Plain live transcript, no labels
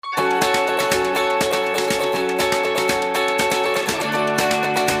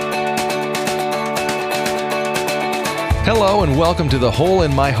Hello and welcome to the Hole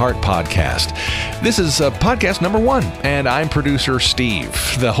in My Heart podcast. This is podcast number 1, and I'm producer Steve.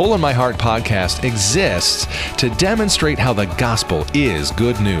 The Hole in My Heart podcast exists to demonstrate how the gospel is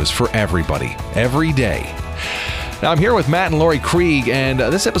good news for everybody, every day. Now, I'm here with Matt and Lori Krieg, and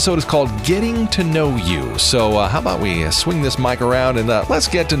this episode is called Getting to Know You. So how about we swing this mic around and let's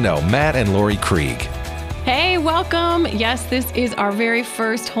get to know Matt and Lori Krieg. Hey, welcome. Yes, this is our very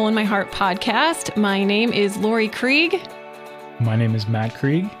first Hole in My Heart podcast. My name is Lori Krieg. My name is Matt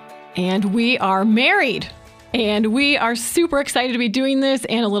Krieg. And we are married. And we are super excited to be doing this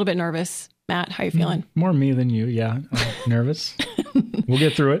and a little bit nervous. Matt, how are you feeling? More me than you, yeah. Nervous. We'll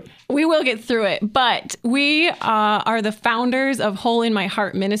get through it. We will get through it. But we are the founders of Hole in My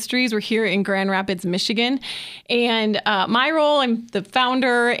Heart Ministries. We're here in Grand Rapids, Michigan. And my role, I'm the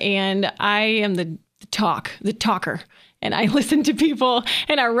founder, and I am the talker. And I listen to people,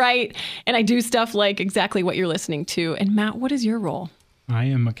 and I write, and I do stuff like exactly what you're listening to. And Matt, what is your role? I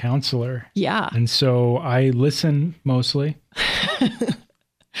am a counselor. Yeah. And so I listen mostly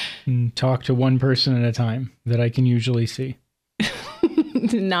and talk to one person at a time that I can usually see.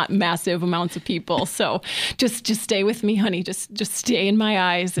 Not massive amounts of people. So just stay with me, honey. Just stay in my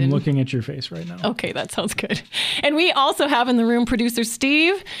eyes. I'm looking at your face right now. Okay, that sounds good. And we also have in the room producer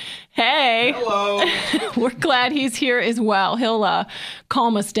Steve. Hey. Hello. We're glad he's here as well. He'll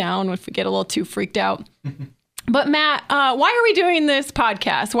calm us down if we get a little too freaked out. But Matt, why are we doing this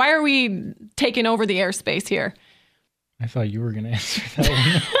podcast? Why are we taking over the airspace here? I thought you were going to answer that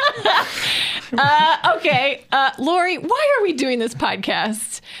one. Okay. Lori, why are we doing this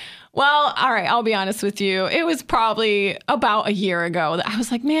podcast? Well, all right, I'll be honest with you. It was probably about a year ago that I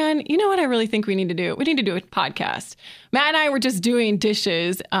was like, man, you know what I really think we need to do? We need to do a podcast. Matt and I were just doing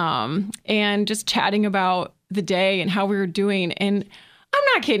dishes and just chatting about the day and how we were doing. And I'm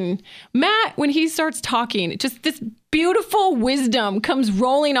not kidding. Matt, when he starts talking, just this beautiful wisdom comes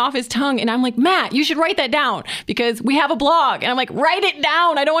rolling off his tongue. And I'm like, Matt, you should write that down because we have a blog. And I'm like, write it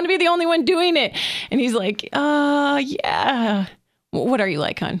down. I don't want to be the only one doing it. And he's like, yeah. What are you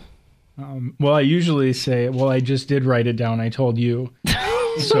like, hon? Well, I usually say, well, I just did write it down. I told you.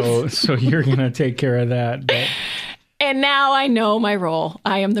 So you're going to take care of that. But. And now I know my role.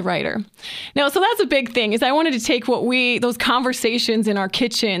 I am the writer. Now, so that's a big thing is I wanted to take those conversations in our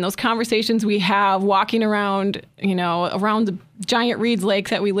kitchen, those conversations we have walking around, around the giant Reeds Lake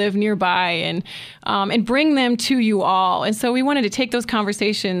that we live nearby and bring them to you all. And so we wanted to take those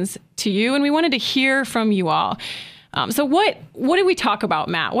conversations to you and we wanted to hear from you all. So what did we talk about,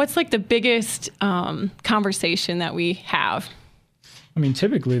 Matt? What's like the biggest conversation that we have? I mean,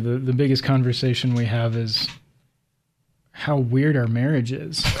 typically the biggest conversation we have is how weird our marriage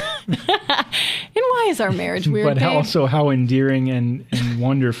is. And why is our marriage weird? But also how endearing and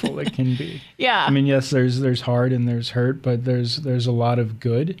wonderful it can be. Yeah. I mean, yes, there's hard and there's hurt, but there's a lot of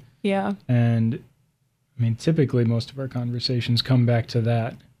good. Yeah. And I mean, typically most of our conversations come back to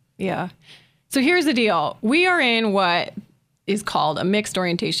that. Yeah. So here's the deal. We are in what is called a mixed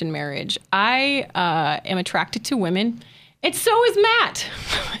orientation marriage. I am attracted to women. And so is Matt.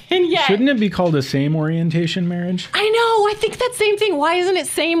 And yet, shouldn't it be called a same orientation marriage? I know. I think that same thing. Why isn't it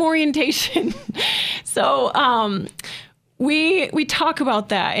same orientation? So we talk about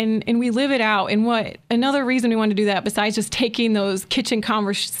that and we live it out. And what another reason we want to do that, besides just taking those kitchen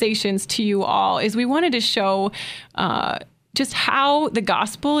conversations to you all, is we wanted to show just how the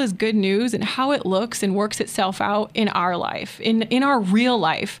gospel is good news and how it looks and works itself out in our life, in our real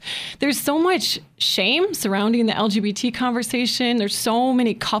life. There's so much shame surrounding the LGBT conversation. There's so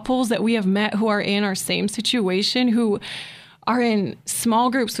many couples that we have met who are in our same situation, who are in small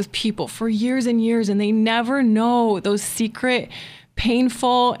groups with people for years and years, and they never know those secret,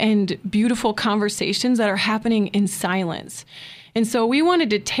 painful, and beautiful conversations that are happening in silence. And so we wanted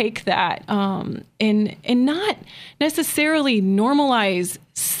to take that and not necessarily normalize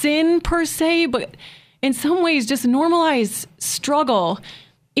sin per se, but in some ways just normalize struggle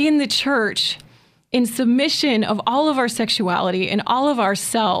in the church in submission of all of our sexuality and all of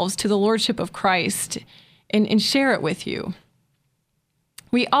ourselves to the Lordship of Christ and share it with you.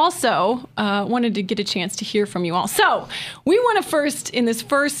 We also wanted to get a chance to hear from you all. So we want to first, in this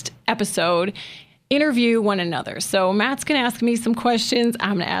first episode, interview one another. So Matt's going to ask me some questions.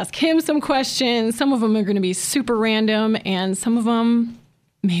 I'm going to ask him some questions. Some of them are going to be super random, and some of them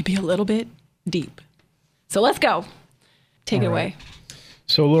maybe a little bit deep. So let's go. Take it away.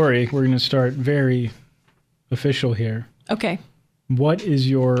 So Lori, we're going to start very official here. Okay. What is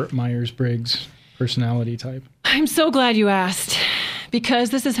your Myers-Briggs personality type? I'm so glad you asked. Because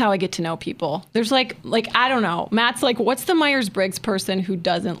this is how I get to know people. There's like I don't know. Matt's like, what's the Myers-Briggs person who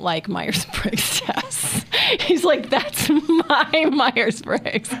doesn't like Myers-Briggs tests? He's like, that's my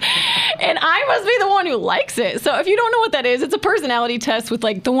Myers-Briggs. And I must be the one who likes it. So if you don't know what that is, it's a personality test with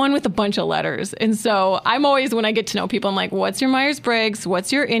like the one with a bunch of letters. And so I'm always, when I get to know people, I'm like, what's your Myers-Briggs?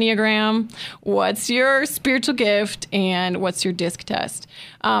 What's your Enneagram? What's your spiritual gift? And what's your DISC test?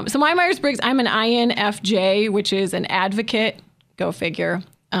 So my Myers-Briggs, I'm an INFJ, which is an advocate. Go figure.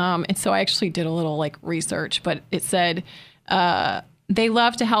 And so I actually did a little like research, but it said they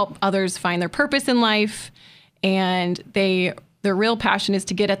love to help others find their purpose in life, and their real passion is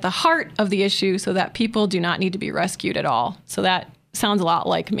to get at the heart of the issue so that people do not need to be rescued at all. So that sounds a lot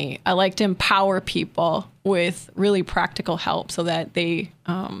like me. I like to empower people with really practical help so that they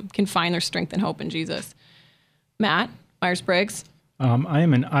can find their strength and hope in Jesus. Matt, Myers-Briggs? I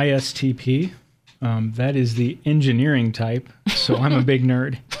am an ISTP. That is the engineering type, so I'm a big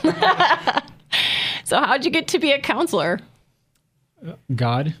nerd. So how'd you get to be a counselor?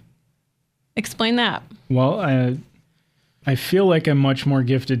 God. Explain that. Well, I feel like I'm much more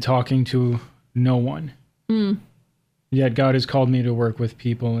gifted talking to no one. Yet God has called me to work with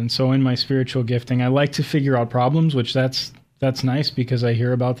people. And so in my spiritual gifting, I like to figure out problems, which that's nice because I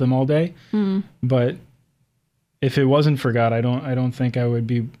hear about them all day. But if it wasn't for God, I don't think I would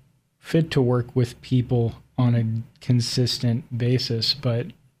be fit to work with people on a consistent basis, but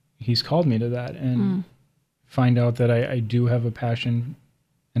he's called me to that and find out that I do have a passion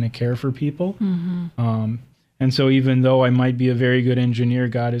and a care for people. And so even though I might be a very good engineer,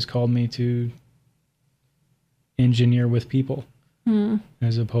 God has called me to engineer with people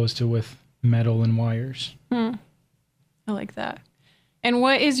as opposed to with metal and wires. I like that. And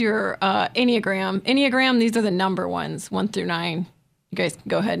what is your Enneagram? Enneagram, these are the number ones, 1 through 9. You guys can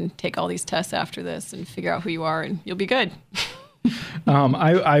go ahead and take all these tests after this and figure out who you are, and you'll be good.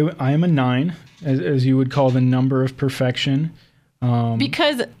 I am a 9, as you would call the number of perfection.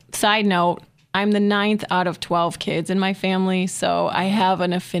 Because, side note, I'm the 9th out of 12 kids in my family, so I have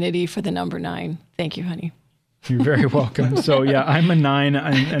an affinity for the number 9. Thank you, honey. You're very welcome. So yeah, I'm a 9,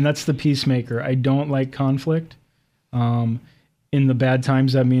 and that's the peacemaker. I don't like conflict. In the bad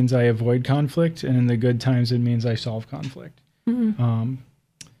times, that means I avoid conflict, and in the good times, it means I solve conflict. And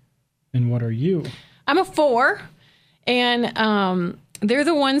what are you? I'm a 4, and they're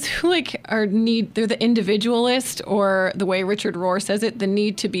the ones who they're the individualist, or the way Richard Rohr says it, the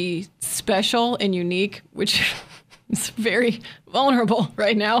need to be special and unique, which is very vulnerable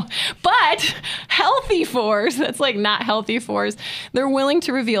right now. But healthy 4s, that's like not healthy 4s, they're willing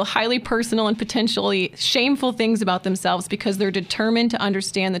to reveal highly personal and potentially shameful things about themselves because they're determined to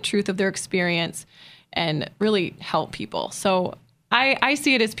understand the truth of their experience and really help people. So I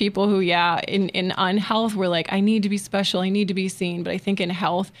see it as people who, in unhealth, we're like, I need to be special, I need to be seen. But I think in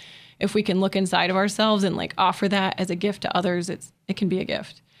health, if we can look inside of ourselves and like offer that as a gift to others, it can be a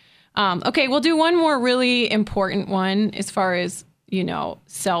gift. Okay, we'll do one more really important one as far as,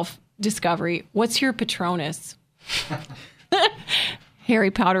 self-discovery. What's your Patronus?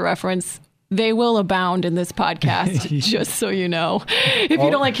 Harry Potter reference. They will abound in this podcast, just so you know. If you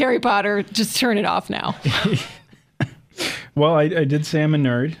don't like Harry Potter, just turn it off now. Well, I did say I'm a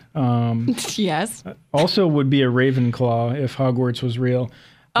nerd. Yes. Also would be a Ravenclaw if Hogwarts was real.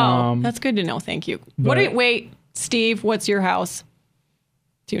 That's good to know. Thank you. Wait, Steve, what's your house?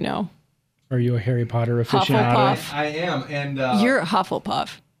 Do you know? Are you a Harry Potter aficionado? Hufflepuff. I am, and You're a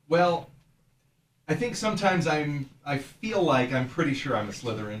Hufflepuff. well, I think sometimes I feel like I'm pretty sure I'm a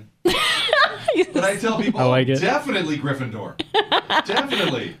Slytherin. But I tell people, I like it. Definitely Gryffindor.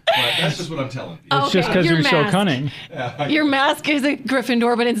 Definitely. But that's just what I'm telling people. It's just because you're so cunning. Your mask is a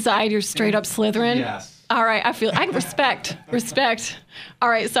Gryffindor, but inside you're straight up Slytherin? Yes. All right, I respect. All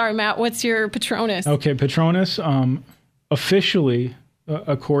right, sorry, Matt, what's your Patronus? Okay, Patronus, officially,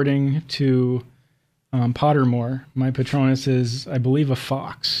 according to Pottermore, my Patronus is, I believe, a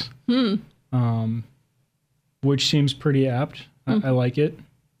fox. Which seems pretty apt. I like it.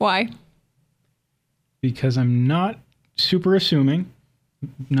 Why? Because I'm not super assuming,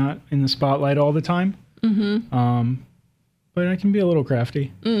 not in the spotlight all the time. But I can be a little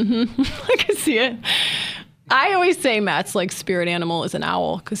crafty. I can see it. I always say Matt's like spirit animal is an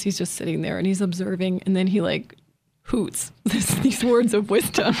owl because he's just sitting there and he's observing, and then he like hoots these words of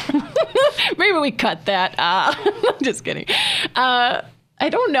wisdom. Maybe we cut that. Just kidding. I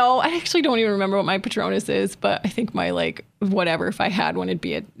don't know. I actually don't even remember what my Patronus is, but I think my whatever, if I had one, it'd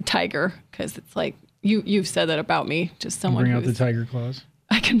be a tiger, because it's like you've said that about me. Just someone bring out the tiger claws.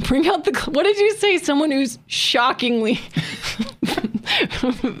 I can bring out what did you say? Someone who's shockingly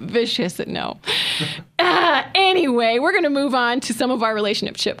vicious. No. Anyway, we're going to move on to some of our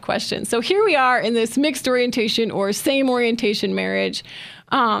relationship questions. So here we are in this mixed orientation or same orientation marriage.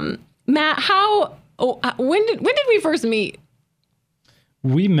 Matt, how When did we first meet?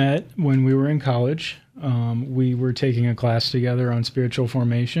 We met when we were in college. We were taking a class together on spiritual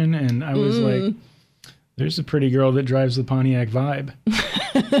formation, and I was like, there's a pretty girl that drives the Pontiac Vibe.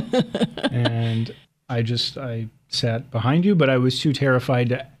 And I sat behind you, but I was too terrified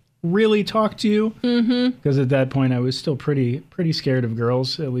to really talk to you, because at that point I was still pretty scared of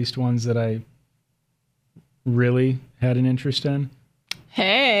girls, at least ones that I really had an interest in.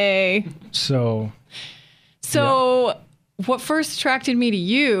 Hey. So yeah. What first attracted me to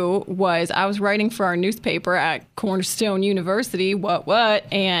you was I was writing for our newspaper at Cornerstone University,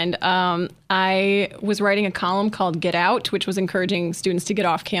 and I was writing a column called Get Out, which was encouraging students to get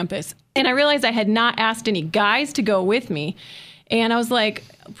off campus. And I realized I had not asked any guys to go with me. And I was like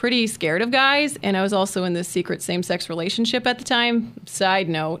pretty scared of guys. And I was also in this secret same-sex relationship at the time. Side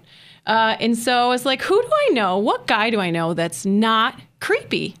note. And so I was like, who do I know? What guy do I know that's not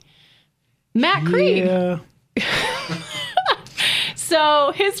creepy? Matt Creed. Yeah.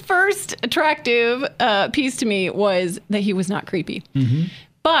 So his first attractive piece to me was that he was not creepy. Mm-hmm.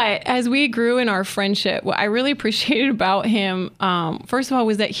 But as we grew in our friendship, what I really appreciated about him, first of all,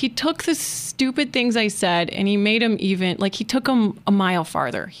 was that he took the stupid things I said and he made them he took them a mile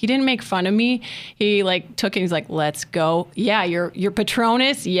farther. He didn't make fun of me. He took it, he's like, let's go. Yeah, you're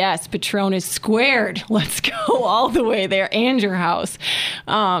Patronus? Yes, Patronus squared. Let's go all the way there, and your house.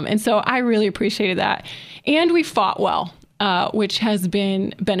 And so I really appreciated that. And we fought well, which has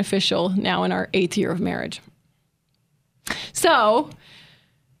been beneficial now in our 8th year of marriage. So,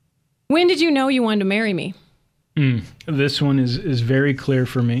 when did you know you wanted to marry me? This one is very clear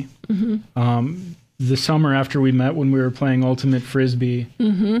for me. Mm-hmm. The summer after we met, when we were playing Ultimate Frisbee,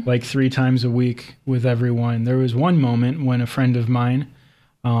 3 times a week with everyone, there was one moment when a friend of mine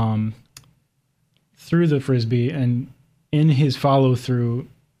threw the Frisbee and in his follow-through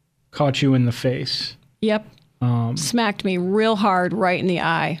caught you in the face. Yep. Smacked me real hard right in the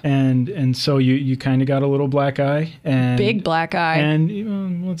eye. And so you kind of got a little black eye. And big black eye.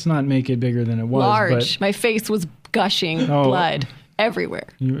 And let's not make it bigger than it was. Large. My face was gushing blood everywhere.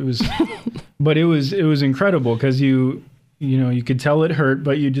 But it was incredible because you could tell it hurt,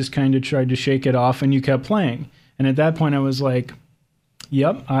 but you just kind of tried to shake it off and you kept playing. And at that point I was like,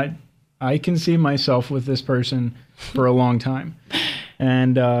 yep, I can see myself with this person for a long time.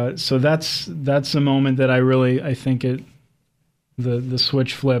 And so that's the moment that I think the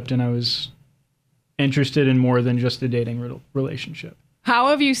switch flipped and I was interested in more than just a dating relationship. How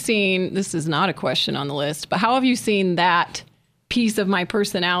have you seen, this is not a question on the list, but how have you seen that piece of my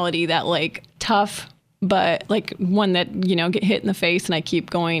personality, that tough, but one that, get hit in the face and I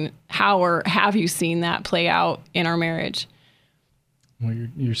keep going, how or have you seen that play out in our marriage? Well,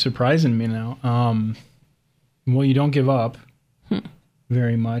 you're surprising me now. Well, you don't give up.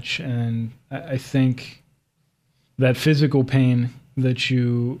 Very much, and I think that physical pain that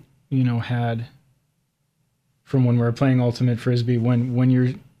you had from when we were playing Ultimate Frisbee, when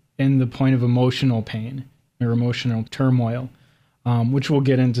you're in the point of emotional pain or emotional turmoil, which we'll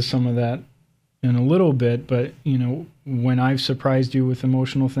get into some of that in a little bit, but when I've surprised you with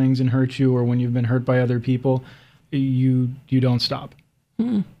emotional things and hurt you, or when you've been hurt by other people, you don't stop.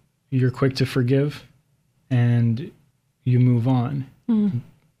 You're quick to forgive and you move on.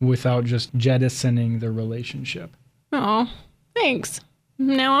 Without just jettisoning the relationship. Oh, thanks.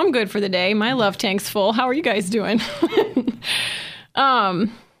 Now I'm good for the day. My love tank's full. How are you guys doing?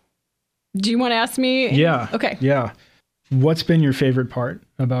 Do you want to ask me? Yeah. Okay. Yeah. What's been your favorite part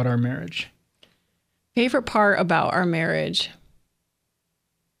about our marriage? Favorite part about our marriage?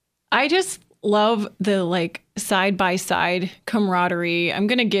 I just love the side-by-side camaraderie. I'm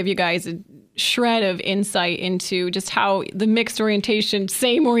going to give you guys a shred of insight into just how the mixed orientation,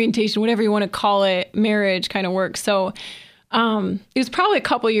 same orientation, whatever you want to call it, marriage kind of works. So it was probably a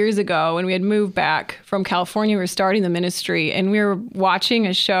couple years ago when we had moved back from California. We were starting the ministry and we were watching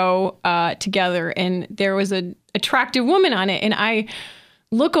a show together, and there was an attractive woman on it, and I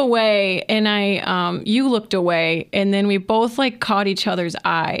look away and you looked away, and then we both caught each other's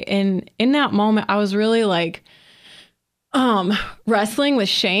eye. And in that moment I was really wrestling with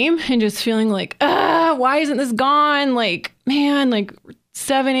shame and just feeling why isn't this gone?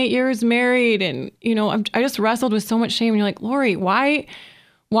 7-8 years married, and I just wrestled with so much shame. And you're like, Lori, why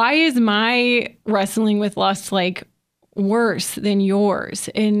is my wrestling with lust worse than yours?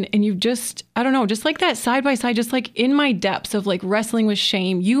 And you just, I don't know, just that side by side, just in my depths of wrestling with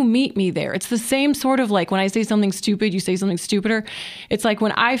shame, you meet me there. It's the same sort of when I say something stupid, you say something stupider. It's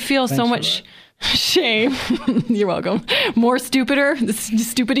when I feel so much shame. You're welcome. More stupider, the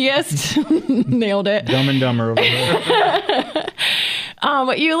stupidiest. Nailed it. Dumb and Dumber over there.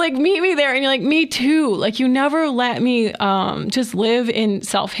 But you like meet me there and you're like, me too. Like you never let me just live in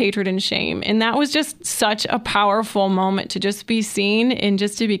self-hatred and shame. And that was just such a powerful moment to just be seen and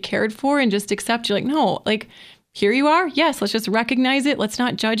just to be cared for and just accept. You're like, no, like here you are. Yes, let's just recognize it. Let's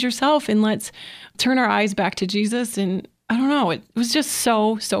not judge yourself and let's turn our eyes back to Jesus. And I don't know, it was just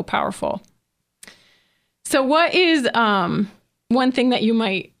so, so powerful. So what is one thing that you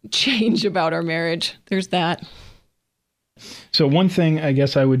might change about our marriage? There's that. So one thing I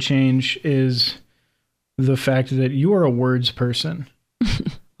guess I would change is the fact that you are a words person.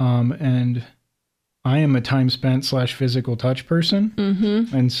 And I am a time spent / physical touch person.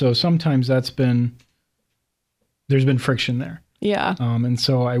 Mm-hmm. And so sometimes there's been friction there. Yeah. And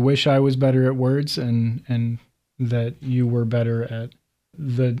so I wish I was better at words and that you were better at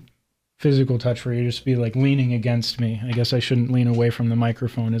the physical touch where you just be like leaning against me. I guess I shouldn't lean away from the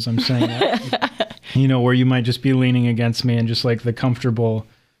microphone as I'm saying that. Where you might just be leaning against me and just like the comfortable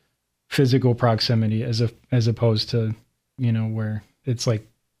physical proximity as opposed to, where it's like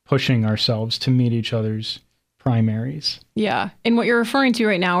pushing ourselves to meet each other's primaries. Yeah. And what you're referring to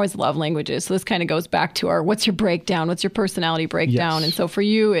right now is love languages. So this kind of goes back to what's your breakdown? What's your personality breakdown? Yes. And so for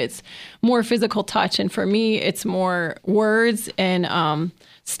you, it's more physical touch. And for me, it's more words and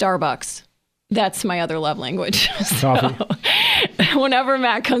Starbucks. That's my other love language. So, whenever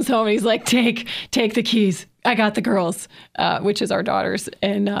Matt comes home, he's like, take the keys. I got the girls, which is our daughters.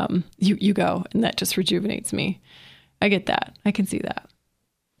 And you go. And that just rejuvenates me. I get that. I can see that.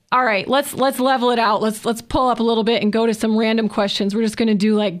 All right, let's level it out. Let's pull up a little bit and go to some random questions. We're just going to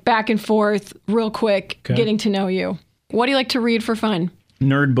do like back and forth real quick, getting to know you. What do you like to read for fun?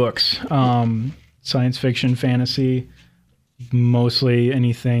 Nerd books, science fiction, fantasy, mostly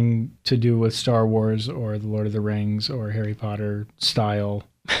anything to do with Star Wars or The Lord of the Rings or Harry Potter style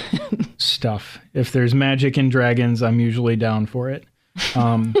stuff. If there's magic and dragons, I'm usually down for it.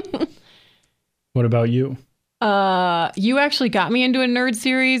 What about you? You actually got me into a nerd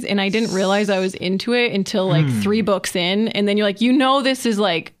series and I didn't realize I was into it until like 3 books in. And then you're like, this is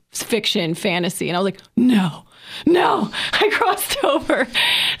like fiction, fantasy. And I was like, no, I crossed over.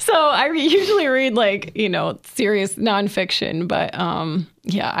 So I usually read like, serious nonfiction, but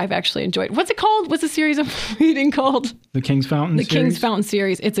yeah, I've actually enjoyed. What's it called? What's the series I'm reading called? The King's Fountain series? The King's Fountain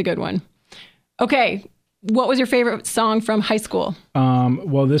series. It's a good one. Okay. What was your favorite song from high school?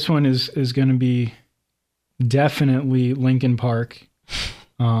 Well, this one is going to be definitely Linkin Park.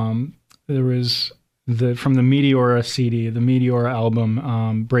 There was from the Meteora CD, the Meteora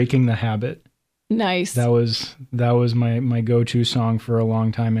album, Breaking the Habit. Nice. That was my go-to song for a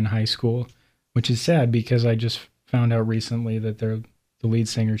long time in high school, which is sad because I just found out recently that the lead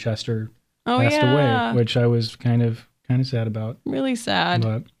singer Chester passed away, which I was kind of sad about. Really sad.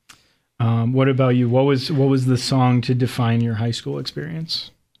 But what about you? What was the song to define your high school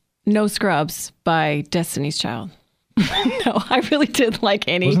experience? No Scrubs by Destiny's Child. No, I really did like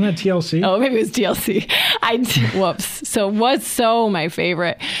any. Wasn't that TLC? Oh, maybe it was TLC. Whoops. So was so my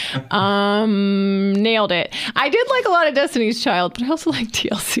favorite. Nailed it. I did like a lot of Destiny's Child, but I also like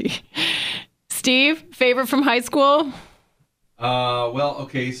TLC. Steve, favorite from high school? Well,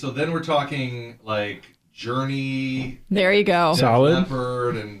 okay, so then we're talking like Journey. There you go. Solid.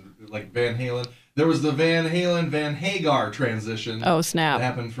 Leppard and like Van Halen. There was the Van Halen Van Hagar transition. Oh, snap. That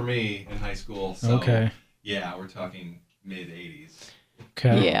happened for me in high school. So, okay. Yeah, we're talking mid-'80s.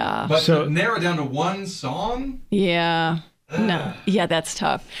 Okay. Yeah. But to narrow it down to one song? Yeah. No. Yeah, that's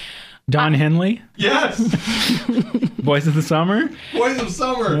tough. Don Henley? Yes. Boys of the Summer? Boys of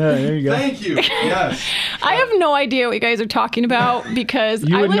Summer. Yeah, there you go. Thank you. Yes. I have no idea what you guys are talking about because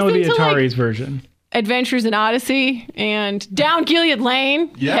you I would know the listened to Atari's version. Adventures in Odyssey and Down Gilead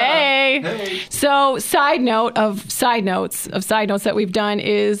Lane. Yeah. Hey. So side notes that we've done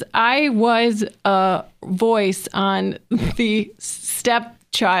is I was a voice on the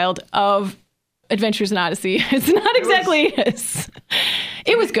stepchild of Adventures in Odyssey. It's not exactly his.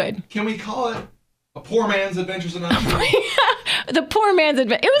 It was good. Can we call it a poor man's Adventures in Odyssey? The poor man's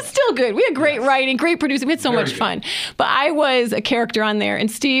adventure. It was still good. We had great writing, great producing. We had so much fun. But I was a character on there, and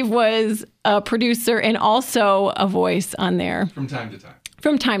Steve was a producer and also a voice on there. From time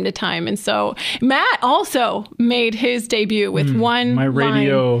to time. And so Matt also made his debut with one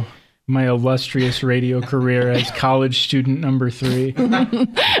line. My some radio career as college student number 3.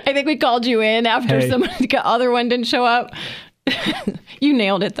 I think we called you in after the other one didn't show up. You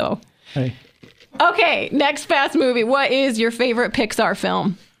nailed it, though. Hey. Okay, next fast movie. What is your favorite Pixar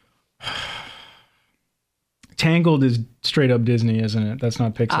film? Tangled is straight up Disney, isn't it? That's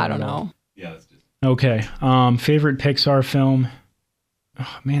not Pixar. I don't know. Yeah, that's Disney. Okay. Favorite Pixar film?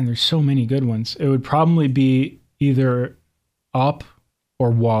 Oh, man, there's so many good ones. It would probably be either Up or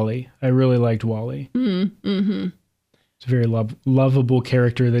Wally. I really liked Wally. Mm-hmm. It's a very lovable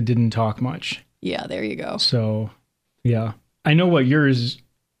character that didn't talk much. Yeah, there you go. So, yeah. I know what yours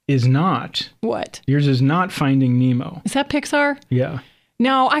is not. What? Yours is not Finding Nemo. Is that Pixar? Yeah.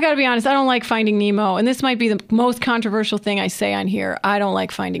 No, I got to be honest. I don't like Finding Nemo. And this might be the most controversial thing I say on here. I don't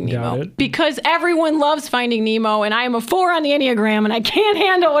like Finding Nemo. Because everyone loves Finding Nemo, and I am a 4 on the Enneagram, and I can't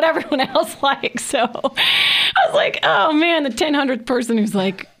handle what everyone else likes. So I was like, oh man, the 1,000th person who's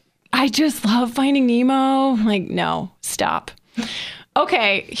like, I just love Finding Nemo. I'm like, no, stop.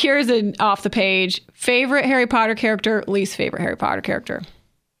 Okay, here's an off the page. Favorite Harry Potter character, least favorite Harry Potter character.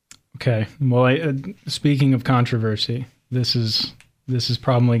 Okay. Well, speaking of controversy, this is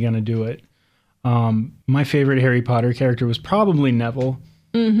probably going to do it. My favorite Harry Potter character was probably Neville.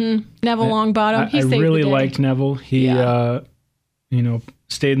 Mm-hmm. Neville Longbottom. I really liked Neville. He,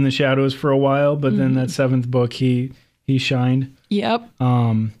 stayed in the shadows for a while, but then that 7th book, he shined. Yep.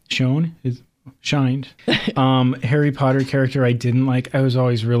 Shined. Harry Potter character I didn't like. I was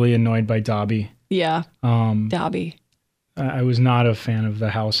always really annoyed by Dobby. Yeah. Dobby. I was not a fan of the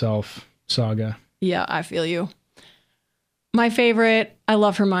House Elf saga. Yeah, I feel you. My favorite, I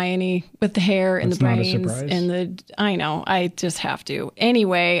love Hermione with the hair and the brains and I know, I just have to.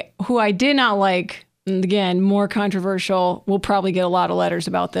 Anyway, who I did not like, and again, more controversial, we'll probably get a lot of letters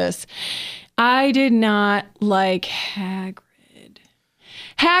about this. I did not like Hagrid.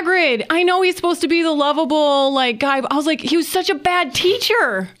 I know he's supposed to be the lovable guy, but I was like, he was such a bad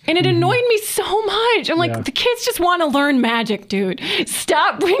teacher, and it annoyed me so much. I'm like, the kids just want to learn magic, dude.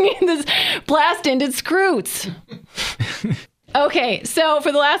 Stop bringing this blast-ended Scroots. Okay, so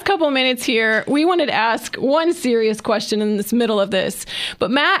for the last couple of minutes here, we wanted to ask one serious question in this middle of this.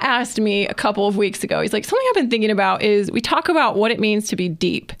 But Matt asked me a couple of weeks ago, he's like, something I've been thinking about is we talk about what it means to be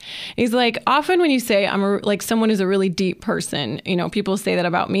deep. He's like, often when you say someone is a really deep person, people say that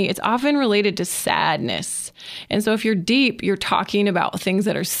about me, it's often related to sadness. And so if you're deep, you're talking about things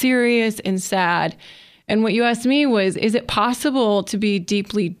that are serious and sad. And what you asked me was, is it possible to be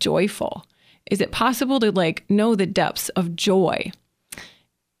deeply joyful? Is it possible to know the depths of joy?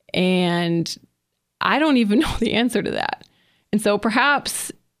 And I don't even know the answer to that. And so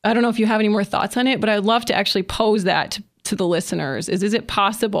perhaps, I don't know if you have any more thoughts on it, but I'd love to actually pose that to the listeners. Is it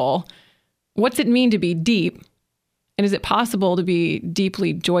possible? What's it mean to be deep? And is it possible to be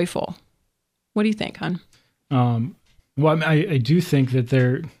deeply joyful? What do you think, hon? Well, I do think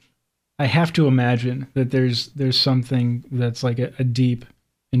that I have to imagine that there's something that's like a deep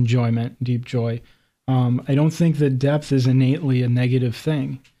enjoyment, deep joy. I don't think that depth is innately a negative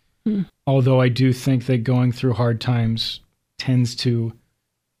thing. Although I do think that going through hard times tends to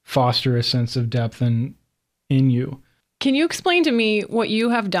foster a sense of depth in you. Can you explain to me what you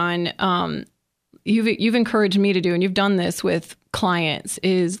have done? You've encouraged me to do, and you've done this with clients,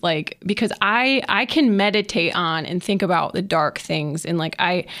 is because I can meditate on and think about the dark things. And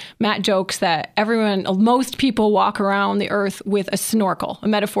Matt jokes that most people walk around the earth with a snorkel, a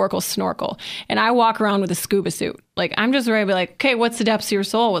metaphorical snorkel. And I walk around with a scuba suit. I'm just ready to be like, okay, what's the depths of your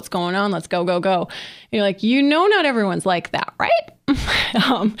soul? What's going on? Let's go, go, go. And you're not everyone's like that, right?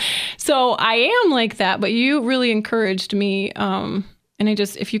 So I am like that, but you really encouraged me. And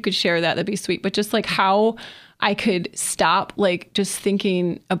if you could share that, that'd be sweet. But just how I could stop just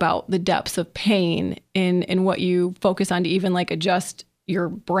thinking about the depths of pain and what you focus on to even adjust your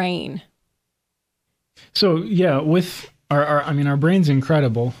brain. So yeah, with our brain's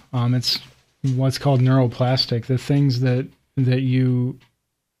incredible. It's what's called neuroplastic. The things that you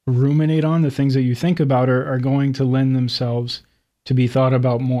ruminate on, the things that you think about are going to lend themselves to be thought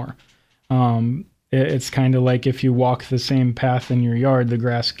about more. It's kind of like if you walk the same path in your yard, the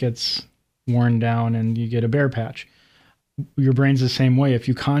grass gets worn down and you get a bare patch. Your brain's the same way. If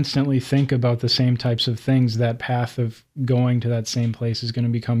you constantly think about the same types of things, that path of going to that same place is going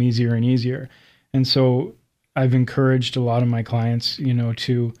to become easier and easier. And so I've encouraged a lot of my clients,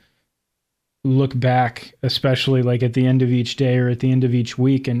 to look back, especially at the end of each day or at the end of each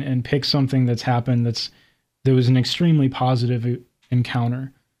week, and pick something that's happened that was an extremely positive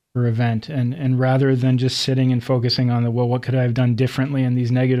encounter or event, and rather than just sitting and focusing on what could I have done differently in these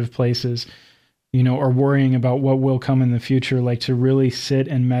negative places, or worrying about what will come in the future, to really sit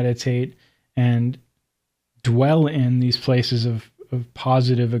and meditate and dwell in these places of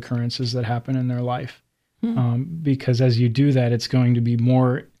positive occurrences that happen in their life. Because as you do that, it's going to be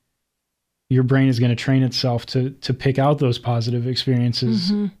more, your brain is going to train itself to pick out those positive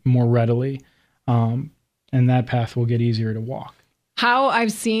experiences more readily. And that path will get easier to walk. How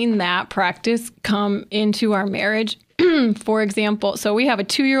I've seen that practice come into our marriage, for example, so we have a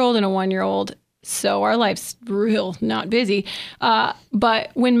 2-year-old and a 1-year-old, So our life's real not busy.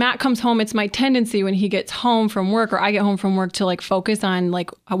 But when Matt comes home, it's my tendency when he gets home from work or I get home from work to like focus on like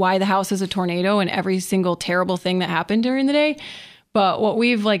why the house is a tornado and every single terrible thing that happened during the day. But what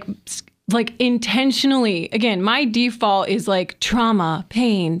we've like intentionally, again, my default is like trauma,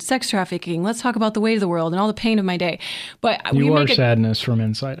 pain, sex trafficking. Let's talk about the weight of the world and all the pain of my day. But you are sadness from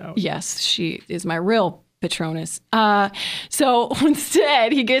inside out. Yes, she is my real Patronus. So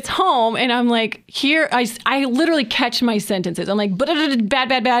instead, he gets home and I'm like, here, I literally catch my sentences. I'm like, bad,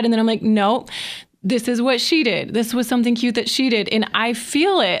 bad, bad. And then I'm like, no, this is what she did. This was something cute that she did. And I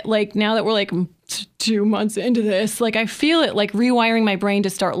feel it like now that we're like 2 months into this, like I feel it like rewiring my brain to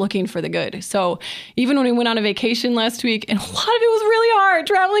start looking for the good. So even when we went on a vacation last week, and a lot of it was really hard,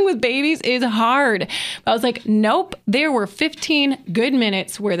 traveling with babies is hard. But I was like, nope, there were 15 good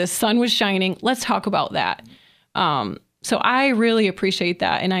minutes where the sun was shining. Let's talk about that. So I really appreciate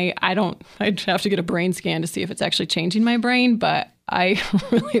that. And I'd have to get a brain scan to see if it's actually changing my brain, but I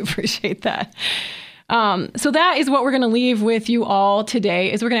really appreciate that. So that is what we're going to leave with you all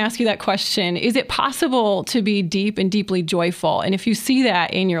today, is we're going to ask you that question. Is it possible to be deep and deeply joyful? And if you see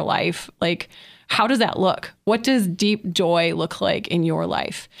that in your life, like, how does that look? What does deep joy look like in your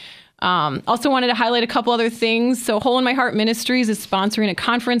life? Also wanted to highlight a couple other things. So Hole in My Heart Ministries is sponsoring a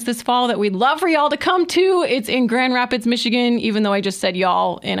conference this fall that we'd love for y'all to come to. It's in Grand Rapids, Michigan, even though I just said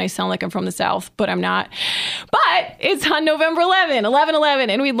y'all and I sound like I'm from the South, but I'm not. But it's on November 11/11,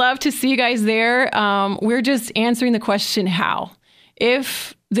 and we'd love to see you guys there. We're just answering the question, how?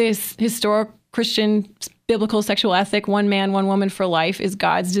 If this historic Christian biblical sexual ethic, one man, one woman for life, is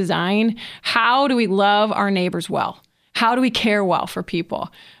God's design, how do we love our neighbors well? How do we care well for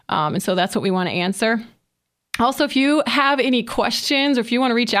people? And so that's what we want to answer. Also, if you have any questions or if you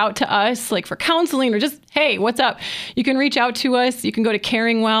want to reach out to us, like for counseling or just, hey, what's up? You can reach out to us. You can go to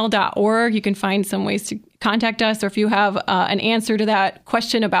caringwell.org. You can find some ways to contact us. Or if you have an answer to that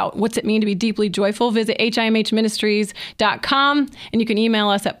question about what's it mean to be deeply joyful, visit himhministries.com. And you can email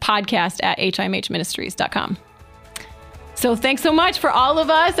us at podcast@himhministries.com. So thanks so much for all of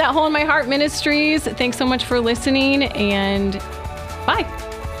us at Hole in My Heart Ministries. Thanks so much for listening, and bye.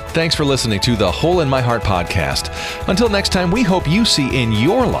 Thanks for listening to the Hole in My Heart podcast. Until next time, we hope you see in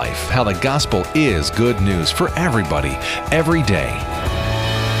your life how the gospel is good news for everybody, every day.